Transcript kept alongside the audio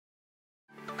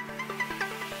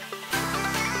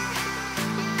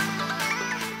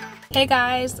Hey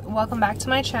guys, welcome back to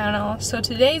my channel. So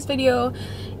today's video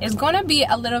is going to be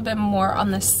a little bit more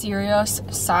on the serious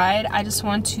side. I just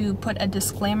want to put a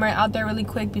disclaimer out there really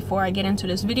quick before I get into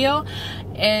this video.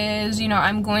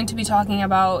 I'm going to be talking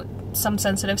about some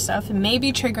sensitive stuff. It may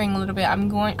be triggering a little bit. I'm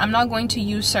not going to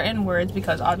use certain words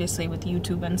because obviously with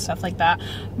YouTube and stuff like that,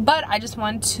 but I just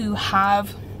want to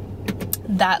have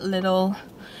that little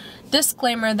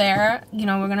disclaimer there. We're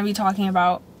going to be talking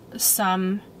about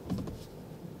some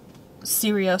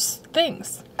serious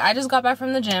things. I just got back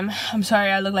from the gym. I'm sorry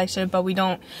I look like shit, but we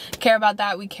don't care about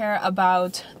that. We care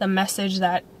about the message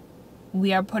that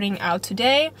we are putting out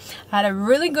today. I had a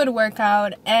really good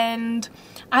workout, and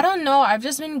I don't know, I've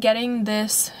just been getting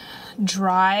this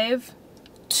drive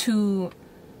to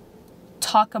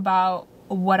talk about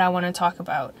what I want to talk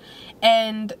about.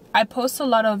 And I post a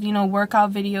lot of,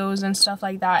 workout videos and stuff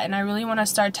like that, and I really want to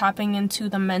start tapping into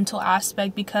the mental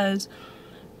aspect because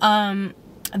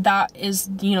that is,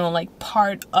 like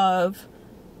part of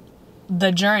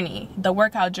the journey, the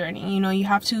workout journey. You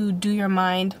have to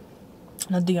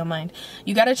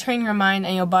you gotta train your mind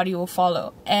and your body will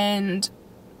follow. And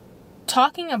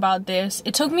talking about this,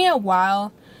 it took me a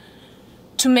while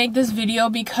to make this video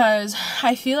because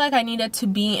I feel like I needed to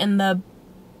be in the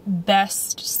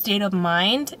best state of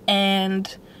mind,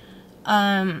 and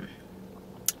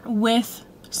with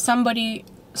somebody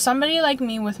like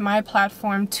me with my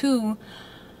platform too,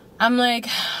 I'm like,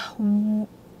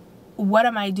 what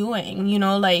am I doing?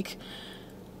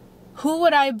 Who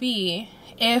would I be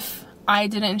if I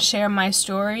didn't share my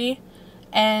story?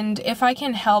 And if I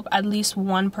can help at least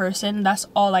one person, that's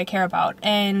all I care about.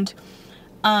 And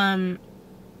I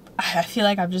feel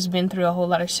like I've just been through a whole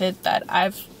lot of shit that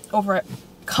I've overcame,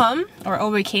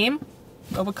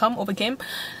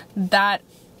 that,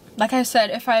 like I said,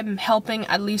 if I'm helping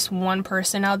at least one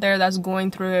person out there that's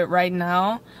going through it right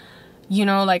now,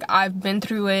 I've been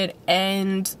through it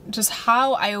and just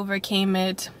how I overcame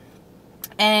it.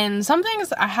 And some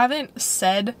things I haven't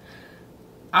said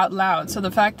out loud, so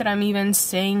the fact that I'm even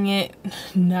saying it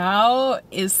now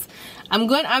is, I'm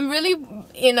really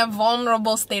in a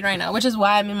vulnerable state right now, which is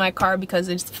why I'm in my car, because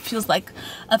it just feels like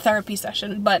a therapy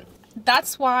session. But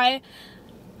that's why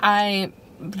I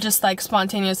just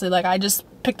spontaneously, I just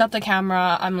picked up the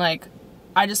camera. I'm like,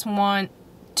 I just want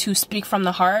to speak from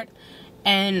the heart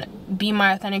and be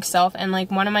my authentic self. And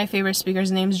one of my favorite speakers,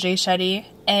 his name's Jay Shetty,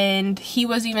 and he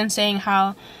was even saying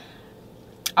how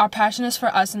our passion is for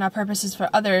us and our purpose is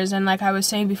for others. And like I was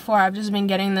saying before, I've just been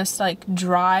getting this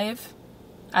drive.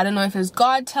 I don't know if it's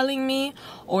God telling me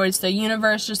or it's the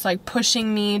universe just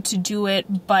pushing me to do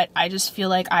it, but I just feel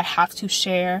like I have to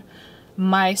share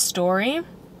my story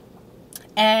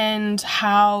and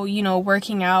how,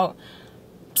 working out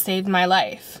saved my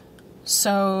life.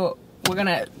 So we're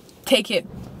gonna take it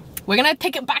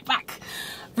back.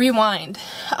 Rewind.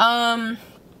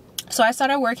 So I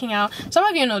started working out. Some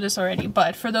of you know this already,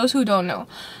 but for those who don't know,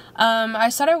 I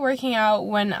started working out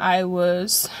when I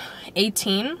was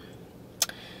 18.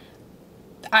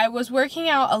 I was working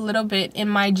out a little bit in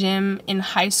my gym in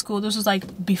high school. This was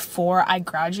before I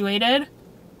graduated.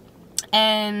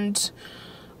 And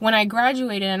when I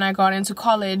graduated and I got into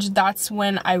college, that's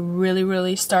when I really,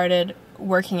 really started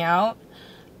working out.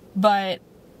 But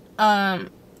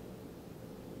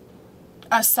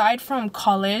aside from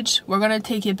college, we're gonna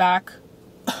take it back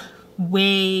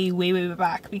way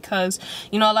back, because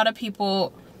a lot of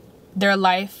people, their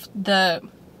life, the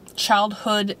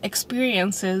childhood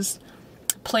experiences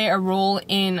play a role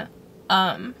in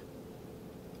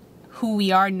who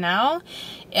we are now.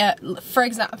 For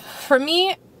example, for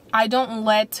me, I don't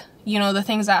let the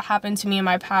things that happened to me in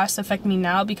my past affect me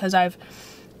now, because I've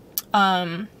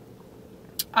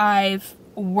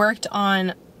worked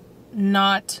on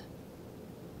not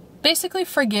basically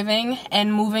forgiving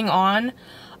and moving on.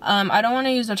 I don't want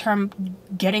to use the term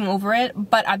getting over it,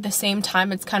 but at the same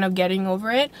time, it's kind of getting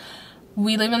over it.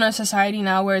 We live in a society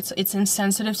now where it's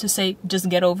insensitive to say just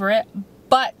get over it,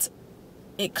 but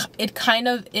it kind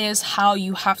of is how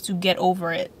you have to get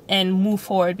over it and move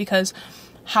forward, because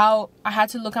how I had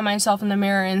to look at myself in the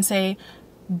mirror and say,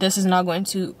 this is not going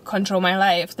to control my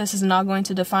life. This is not going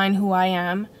to define who I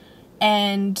am.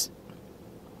 And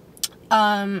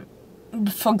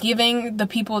forgiving the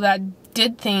people that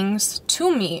did things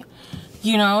to me,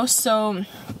 so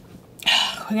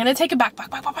we're gonna take it back.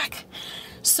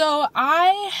 So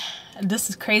this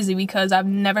is crazy because I've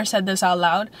never said this out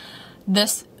loud.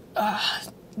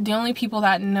 The only people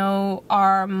that know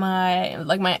are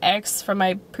my ex from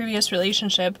my previous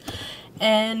relationship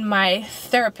and my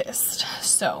therapist.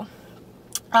 So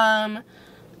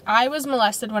I was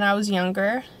molested when I was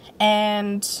younger,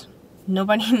 and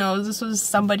nobody knows. This was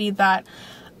somebody that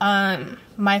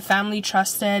my family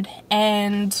trusted.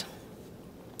 And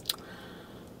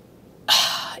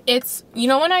it's, you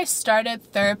know, when I started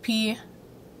therapy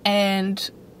and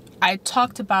I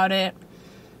talked about it,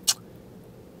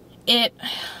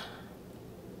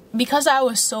 because I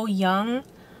was so young,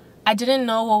 I didn't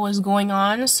know what was going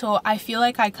on, so I feel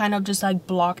like I kind of just like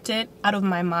blocked it out of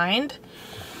my mind.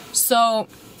 So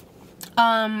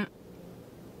and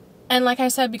like I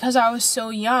said, because I was so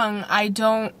young, I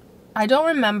don't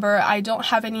remember. I don't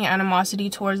have any animosity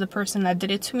towards the person that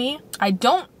did it to me. I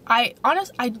don't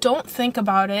think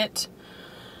about it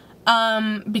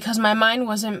because my mind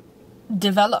wasn't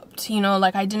developed, you know,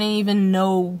 like I didn't even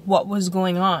know what was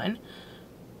going on.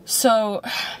 So,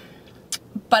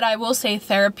 but I will say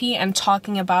therapy and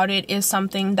talking about it is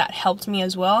something that helped me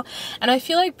as well. And I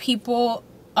feel like people,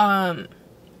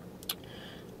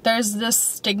 there's this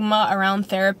stigma around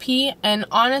therapy, and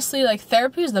honestly, like,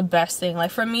 therapy is the best thing.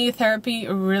 Like, for me, therapy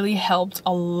really helped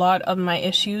a lot of my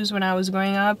issues when I was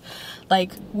growing up,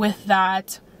 like with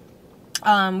that,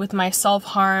 with my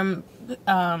self-harm,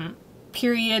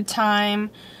 period time,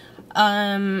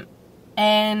 and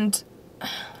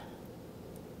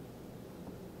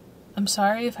I'm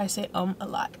sorry if I say a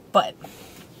lot, but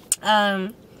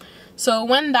so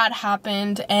when that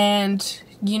happened, and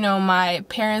you know, my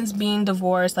parents being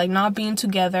divorced, like not being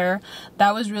together,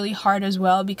 that was really hard as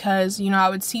well, because you know, I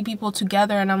would see people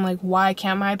together and I'm like, why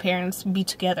can't my parents be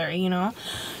together, you know?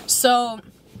 So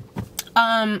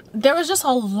there was just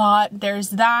a lot.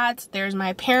 There's that, there's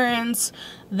my parents,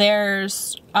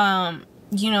 there's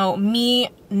you know, me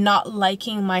not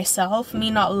liking myself, me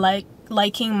not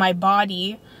liking my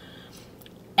body,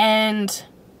 and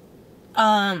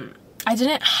I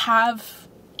didn't have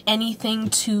anything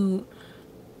to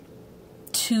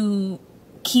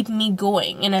keep me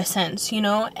going, in a sense, you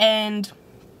know. And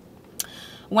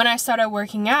when I started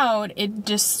working out,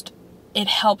 it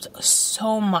helped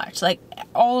so much. Like,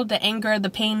 all the anger, the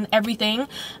pain, everything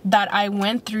that I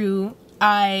went through,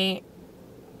 it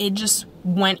just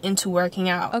went into working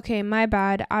out. Okay, my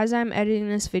bad. As I'm editing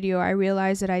this video, I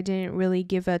realized that I didn't really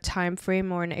give a time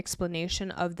frame or an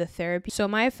explanation of the therapy. So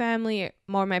my family,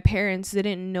 or my parents,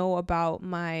 didn't know about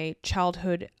my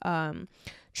childhood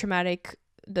traumatic,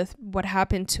 what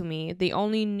happened to me. They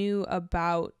only knew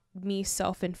about me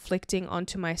self-inflicting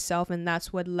onto myself, and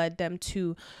that's what led them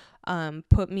to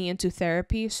put me into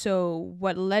therapy. So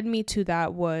what led me to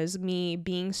that was me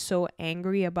being so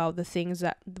angry about the things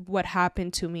what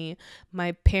happened to me,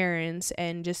 my parents,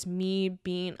 and just me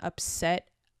being upset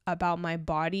about my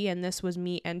body. And this was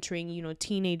me entering, you know,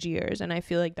 teenage years, and I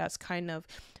feel like that's kind of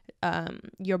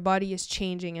your body is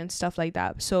changing and stuff like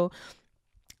that. So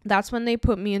that's when they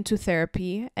put me into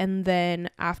therapy. And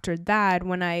then after that,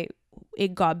 when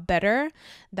it got better,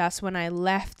 that's when I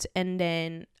left, and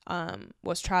then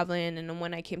was traveling. And then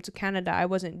when I came to Canada, I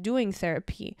wasn't doing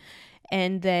therapy.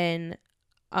 And then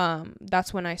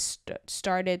that's when I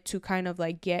started to kind of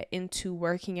like get into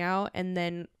working out. And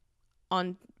then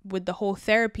on with the whole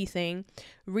therapy thing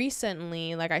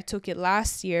recently, like I took it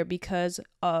last year because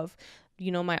of,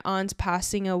 you know, my aunt's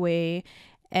passing away.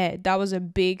 That was a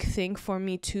big thing for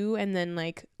me too. And then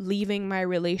like leaving my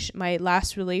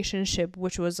last relationship,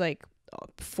 which was like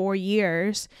 4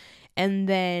 years. And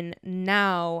then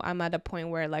now I'm at a point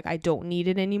where like I don't need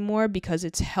it anymore, because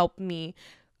it's helped me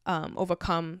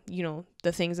overcome, you know,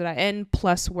 the things and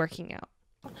plus working out.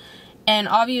 And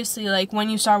obviously, like, when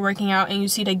you start working out and you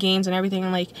see the gains and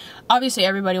everything, like, obviously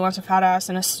everybody wants a fat ass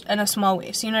and a small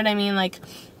waist, you know what I mean? Like,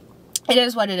 it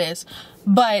is what it is.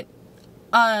 But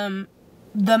the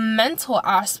mental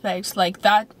aspects, like,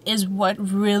 that is what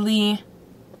really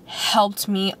helped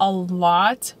me a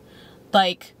lot.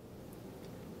 Like,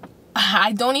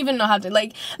 I don't even know how to,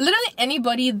 like, literally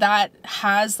anybody that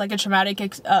has like a traumatic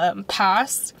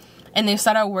past and they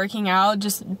started working out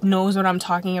just knows what I'm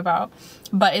talking about.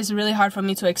 But it's really hard for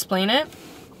me to explain it.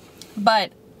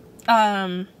 But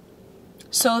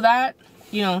so that,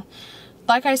 you know,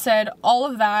 like I said, all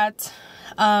of that,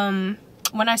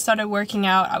 when I started working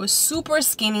out, I was super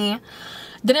skinny,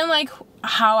 didn't like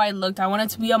how I looked. I wanted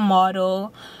to be a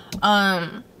model.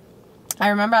 I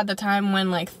remember at the time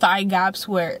when like thigh gaps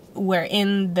were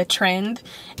in the trend,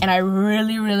 and I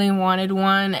really wanted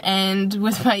one, and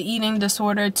with my eating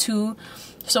disorder too.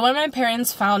 So when my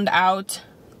parents found out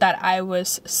that I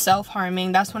was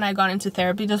self-harming, that's when I got into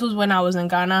therapy. This was when I was in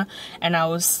Ghana, and it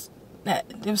was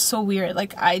so weird.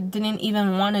 Like, I didn't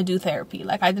even want to do therapy.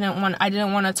 Like, I didn't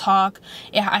want to talk.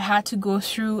 I had to go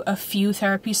through a few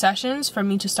therapy sessions for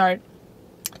me to start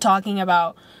talking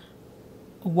about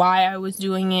why I was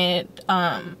doing it,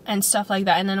 and stuff like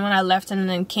that. And then when I left and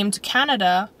then came to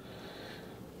Canada,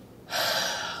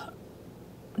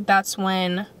 that's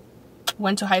when I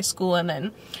went to high school and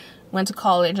then went to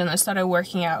college and I started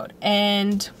working out.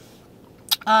 And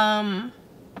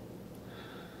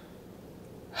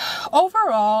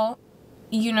overall,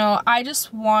 you know, I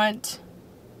just want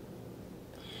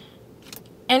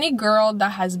any girl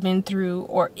that has been through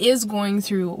or is going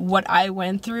through what I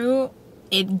went through,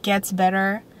 it gets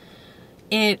better.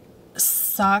 It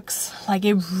sucks. Like,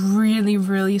 it really,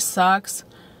 really sucks.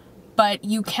 But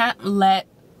you can't let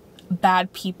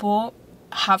bad people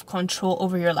have control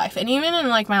over your life. And even in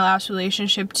like my last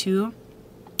relationship too,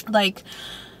 like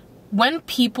when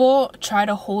people try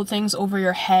to hold things over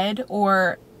your head,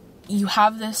 or you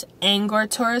have this anger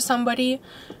towards somebody,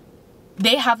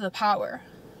 they have the power,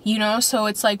 you know? So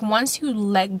it's like, once you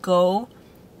let go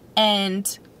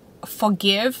and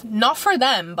forgive, not for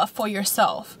them but for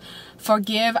yourself,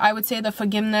 forgive. I would say the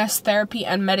forgiveness therapy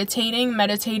and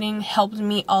meditating helped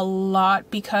me a lot,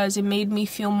 because it made me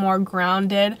feel more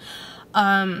grounded,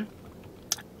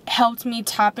 helped me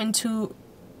tap into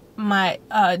my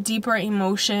deeper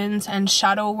emotions and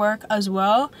shadow work as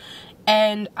well,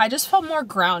 and I just felt more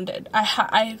grounded.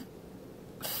 I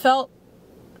felt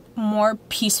more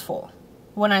peaceful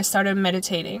when I started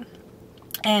meditating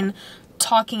and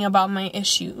talking about my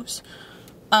issues.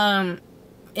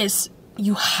 Is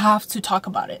you have to talk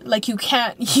about it. Like, you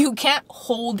can't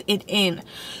hold it in,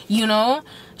 you know?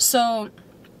 So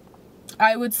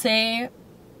I would say,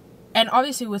 and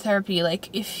obviously with therapy, like,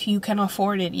 if you can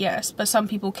afford it, yes, but some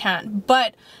people can't.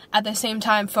 But at the same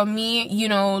time, for me, you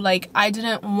know, like, I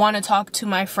didn't want to talk to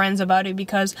my friends about it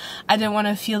because I didn't want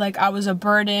to feel like I was a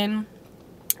burden.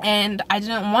 And I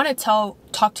didn't want to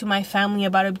talk to my family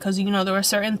about it because, you know, there were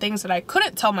certain things that I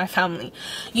couldn't tell my family.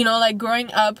 You know, like,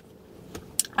 growing up,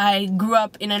 I grew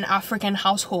up in an African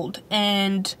household,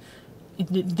 and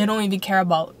they don't even care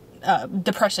about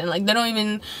depression. Like, they don't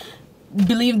even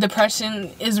believe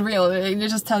depression is real. They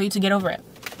just tell you to get over it.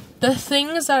 The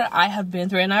things that I have been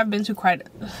through, and I've been through quite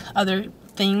other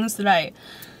things that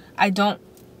I don't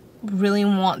really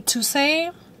want to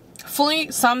say fully,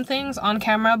 some things on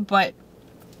camera, but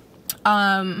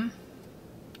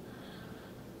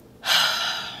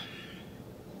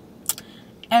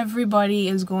everybody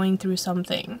is going through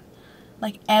something.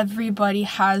 Like, everybody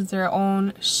has their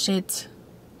own shit.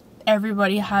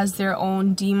 Everybody has their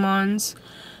own demons,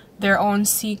 their own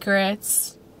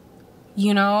secrets,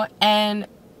 you know? And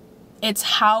it's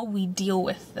how we deal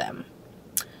with them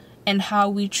and how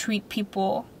we treat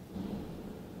people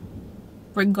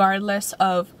regardless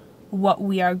of what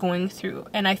we are going through.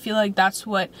 And I feel like that's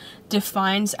what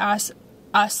defines us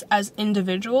as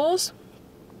individuals.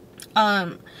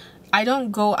 I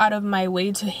don't go out of my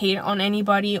way to hate on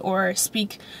anybody or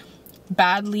speak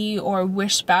badly or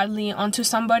wish badly onto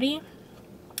somebody.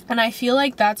 And I feel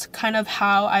like that's kind of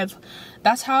how I've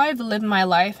lived my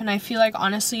life. And I feel like,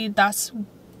 honestly, that's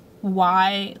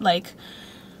why, like,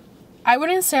 I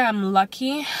wouldn't say I'm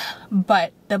lucky,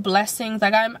 but the blessings,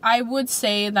 like, I would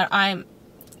say that I'm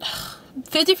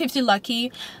 50-50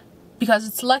 lucky, because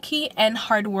it's lucky and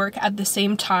hard work at the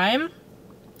same time.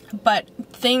 But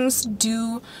things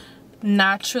do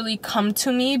naturally come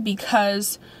to me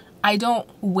because I don't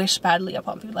wish badly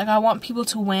upon people. Like, I want people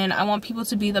to win. I want people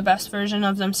to be the best version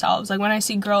of themselves. Like, when I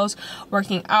see girls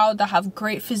working out that have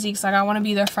great physiques, like, I want to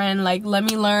be their friend. Like, let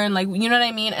me learn. Like, you know what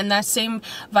I mean? And that same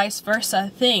vice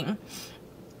versa thing.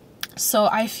 So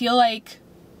I feel like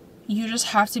you just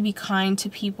have to be kind to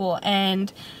people.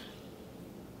 And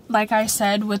like I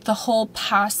said, with the whole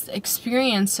past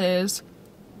experiences,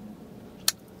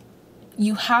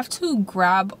 you have to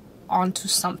grab onto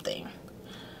something.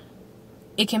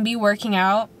 It can be working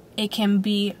out, it can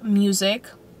be music,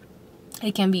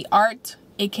 it can be art,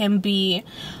 it can be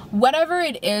whatever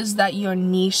it is that your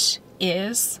niche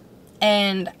is.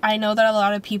 And I know that a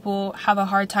lot of people have a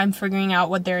hard time figuring out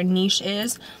what their niche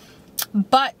is,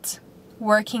 but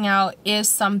working out is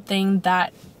something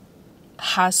that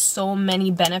has so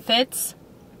many benefits,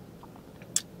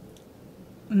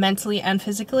 mentally and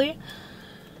physically.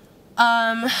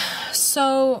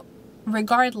 So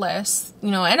regardless, you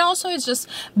know, and also it's just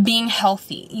being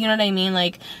healthy, you know what I mean?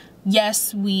 Like,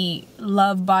 yes, we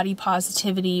love body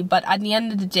positivity, but at the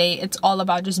end of the day, it's all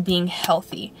about just being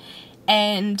healthy.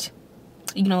 And,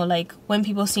 you know, like, when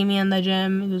people see me in the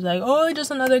gym, it's like, oh, just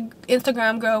another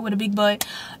Instagram girl with a big butt,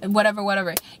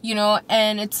 whatever, you know?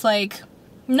 And it's like,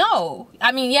 no,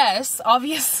 I mean, yes,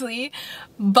 obviously,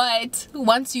 but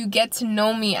once you get to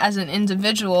know me as an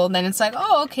individual, then it's like,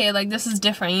 oh, okay, like, this is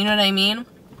different, you know what I mean?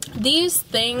 These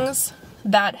things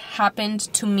that happened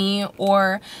to me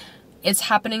or it's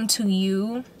happening to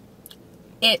you,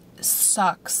 it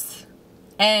sucks.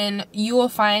 And you will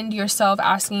find yourself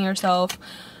asking yourself,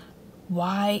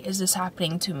 why is this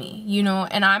happening to me? You know,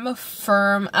 and I'm a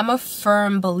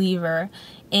firm believer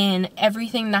in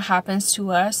everything that happens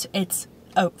to us, it's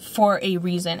for a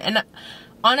reason. And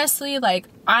honestly, like,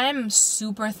 I'm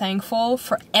super thankful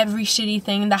for every shitty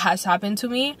thing that has happened to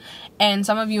me. And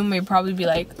some of you may probably be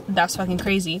like, that's fucking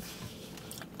crazy.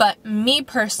 But me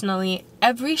personally,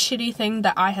 every shitty thing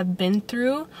that I have been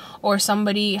through or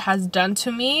somebody has done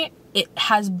to me, it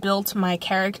has built my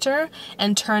character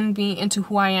and turned me into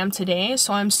who I am today.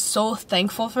 So I'm so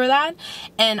thankful for that.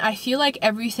 And I feel like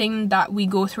everything that we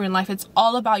go through in life, it's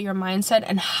all about your mindset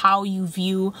and how you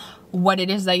view what it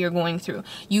is that you're going through.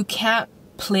 You can't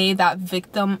play that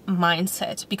victim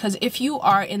mindset, because if you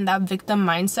are in that victim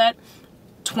mindset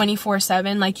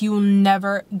 24/7, like, you will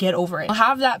never get over it. You'll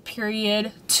have that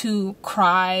period to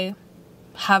cry,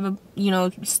 have a, you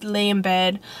know, lay in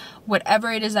bed,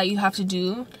 whatever it is that you have to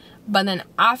do. But then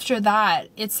after that,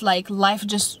 it's like life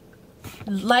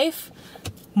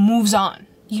moves on.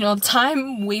 You know,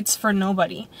 time waits for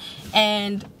nobody.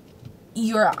 And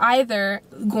you're either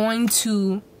going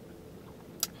to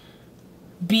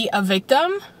be a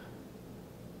victim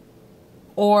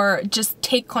or just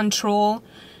take control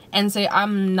and say,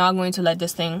 I'm not going to let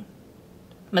this thing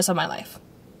mess up my life.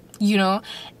 You know?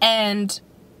 And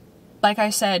like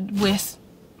I said, with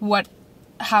what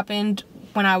happened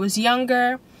when I was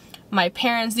younger, my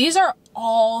parents, these are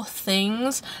all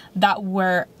things that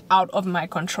were out of my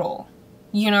control,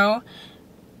 you know?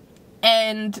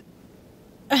 And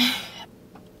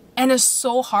it's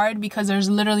so hard because there's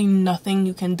literally nothing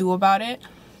you can do about it.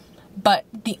 But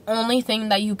the only thing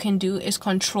that you can do is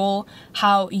control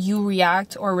how you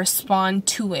react or respond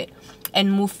to it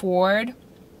and move forward.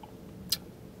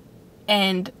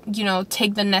 And, you know,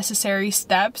 take the necessary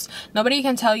steps. Nobody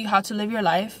can tell you how to live your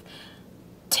life.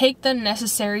 Take the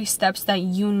necessary steps that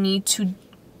you need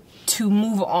to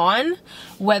move on,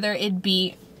 whether it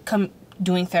be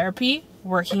doing therapy,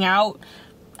 working out,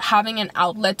 having an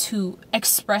outlet to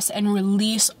express and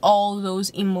release all those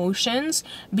emotions.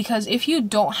 Because if you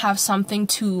don't have something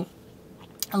to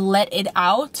let it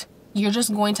out, you're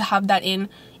just going to have that in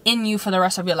you for the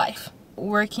rest of your life.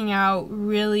 Working out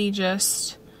really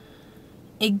just,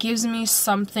 it gives me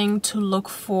something to look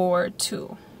forward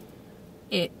to.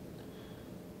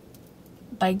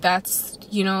 Like, that's,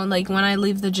 you know, like, when I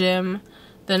leave the gym,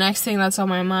 the next thing that's on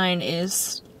my mind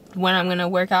is when I'm gonna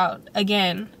work out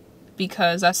again,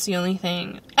 because that's the only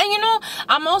thing. And, you know,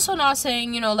 I'm also not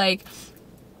saying, you know, like,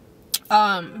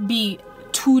 be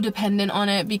too dependent on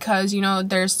it, because, you know,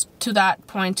 there's to that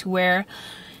point to where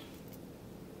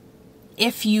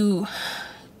if you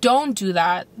don't do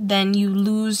that, then you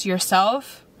lose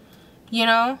yourself, you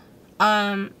know?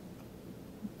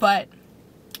 But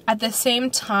at the same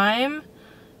time,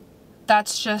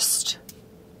 that's just,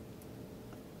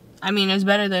 I mean, it's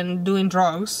better than doing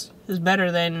drugs. It's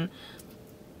better than,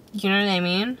 you know what I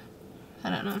mean? I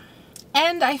don't know.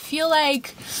 And I feel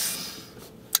like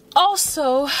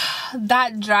also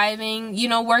that driving, you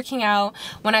know, working out,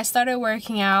 when I started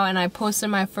working out and I posted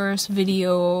my first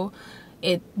video,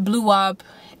 it blew up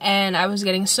and I was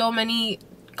getting so many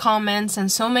comments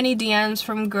and so many DMs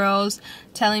from girls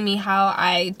telling me how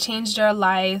I changed their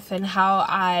life and how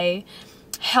I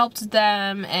helped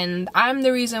them and I'm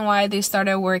the reason why they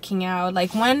started working out.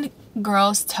 Like, when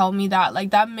girls tell me that,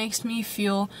 like, that makes me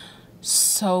feel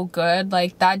so good.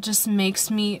 Like, that just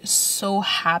makes me so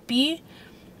happy.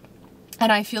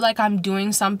 And I feel like I'm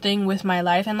doing something with my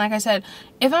life. And like I said,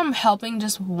 if I'm helping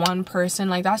just one person,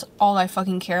 like, that's all I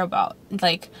fucking care about.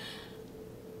 Like,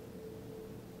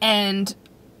 and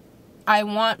I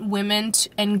want women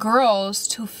and girls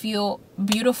to feel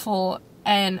beautiful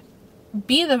and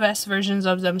be the best versions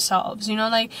of themselves. You know,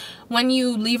 like, when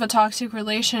you leave a toxic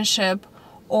relationship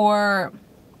or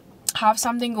have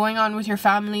something going on with your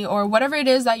family or whatever it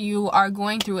is that you are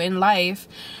going through in life,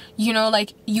 you know,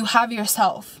 like, you have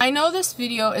yourself. I know this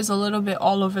video is a little bit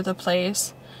all over the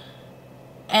place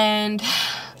and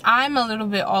I'm a little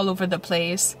bit all over the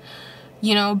place,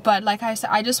 you know, but like I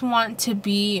said, I just want to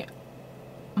be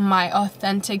my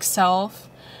authentic self.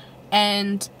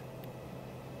 And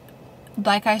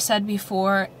like I said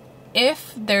before,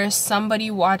 if there's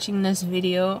somebody watching this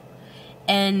video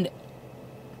and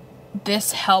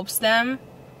this helps them,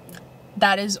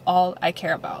 that is all I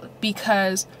care about,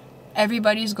 because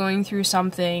everybody's going through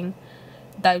something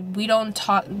that we don't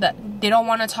talk, that they don't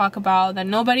want to talk about, that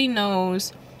nobody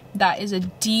knows, that is a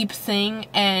deep thing.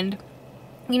 And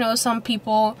you know, some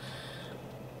people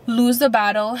lose the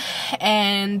battle,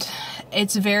 and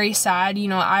it's very sad. You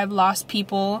know, I've lost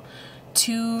people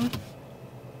to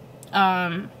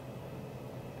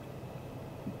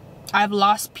I've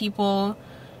lost people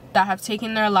that have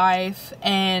taken their life,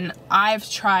 and I've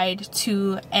tried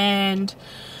to, and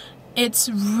it's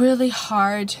really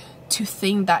hard to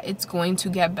think that it's going to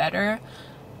get better,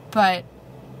 but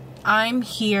I'm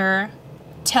here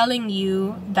telling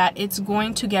you that it's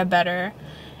going to get better,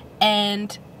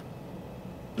 and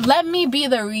let me be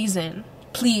the reason,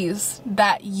 please,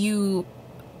 that you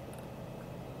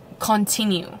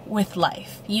continue with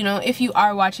life. You know, if you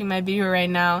are watching my video right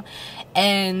now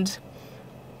and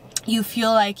you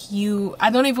feel like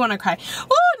I don't even want to cry.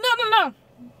 Oh,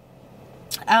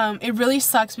 no. It really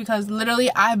sucks, because literally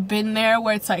I've been there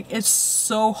where it's like, it's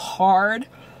so hard.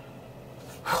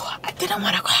 I didn't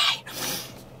want to cry.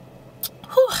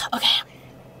 Okay.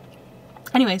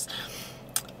 Anyways,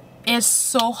 it's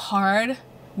so hard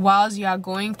whilst you are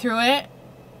going through it.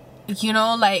 You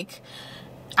know, like,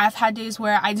 I've had days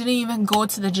where I didn't even go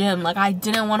to the gym. Like, I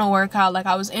didn't want to work out. Like,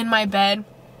 I was in my bed.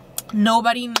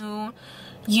 Nobody knew,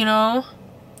 you know.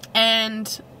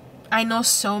 And I know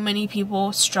so many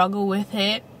people struggle with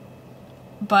it.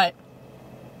 But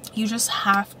you just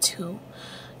have to.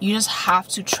 You just have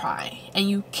to try. And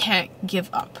you can't give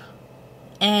up.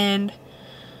 And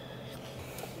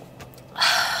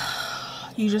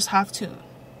you just have to.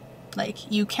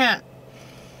 Like, you can't.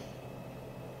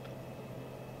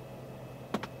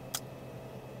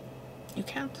 You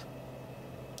can't.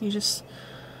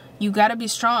 You gotta be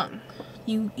strong.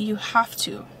 You have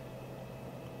to.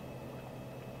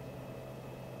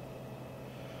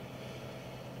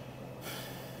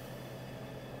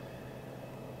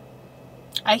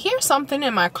 I hear something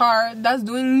in my car that's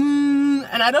doing,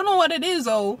 and I don't know what it is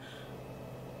though,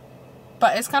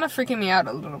 but it's kind of freaking me out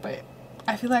a little bit.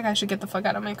 I feel like I should get the fuck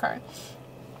out of my car.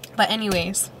 But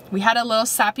anyways, we had a little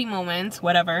sappy moment,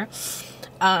 whatever.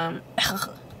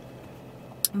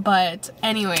 But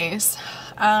anyways,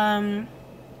 I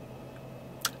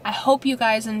hope you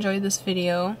guys enjoyed this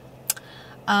video.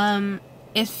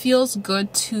 It feels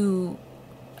good to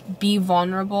be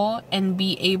vulnerable and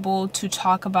be able to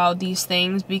talk about these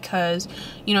things, because,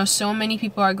 you know, so many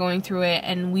people are going through it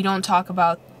and we don't talk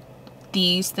about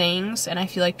these things, and I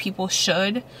feel like people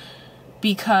should,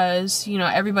 because, you know,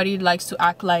 everybody likes to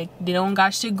act like they don't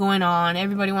got shit going on.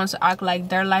 Everybody wants to act like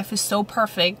their life is so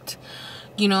perfect,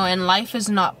 you know, and life is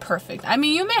not perfect. I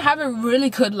mean, you may have a really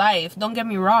good life, don't get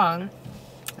me wrong,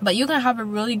 but you can have a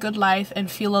really good life and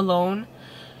feel alone.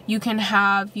 You can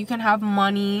have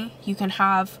money, you can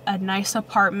have a nice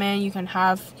apartment, you can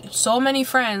have so many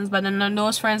friends, but then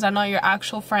those friends are not your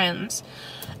actual friends,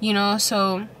 you know.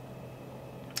 So,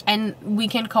 and we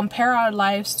can compare our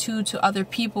lives to other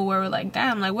people, where we're like,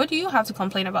 damn, like, what do you have to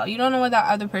complain about? You don't know what that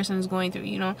other person is going through,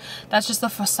 you know. That's just the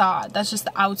facade, that's just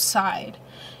the outside,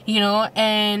 you know.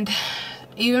 And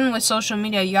even with social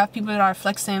media, you have people that are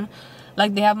flexing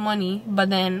like they have money, but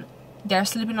then they're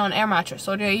sleeping on air mattress,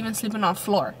 or they're even sleeping on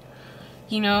floor,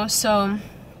 you know. So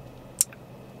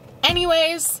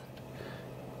anyways,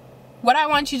 what I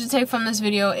want you to take from this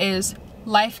video is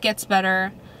life gets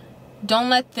better.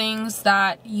 Don't let things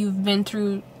that you've been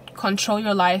through control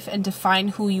your life and define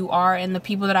who you are, and the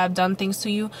people that have done things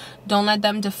to you, don't let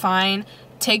them define.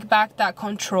 Take back that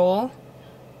control.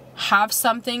 Have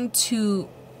something to,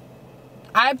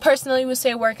 I personally would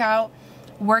say work out,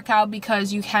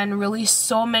 because you can release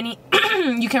so many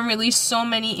you can release so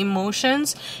many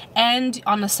emotions, and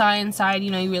on the science side, you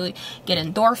know, you really get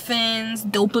endorphins,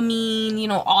 dopamine, you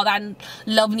know, all that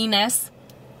loveliness,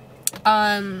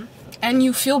 and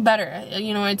you feel better.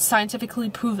 You know, it's scientifically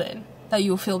proven that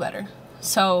you'll feel better.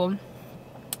 So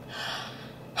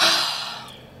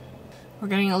we're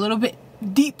getting a little bit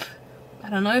deep. I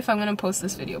don't know if I'm gonna post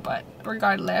this video, but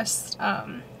regardless,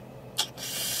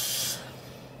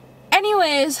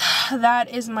 anyways, that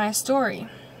is my story,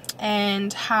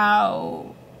 and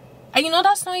how, you know,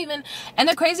 that's not even, and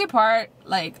the crazy part,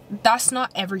 like, that's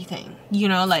not everything, you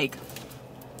know. Like,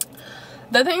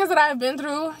 the things that I've been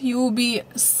through, you will be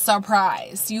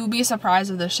surprised. You will be surprised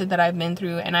of the shit that I've been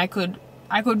through, and I could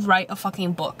write a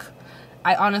fucking book.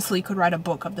 I honestly could write a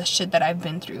book of the shit that I've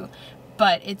been through.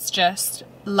 But it's just,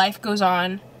 life goes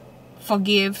on.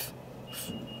 Forgive.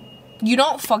 You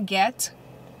don't forget,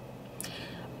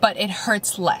 but it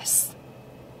hurts less.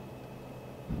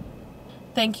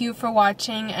 Thank you for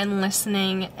watching and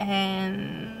listening,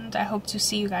 and I hope to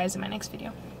see you guys in my next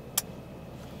video.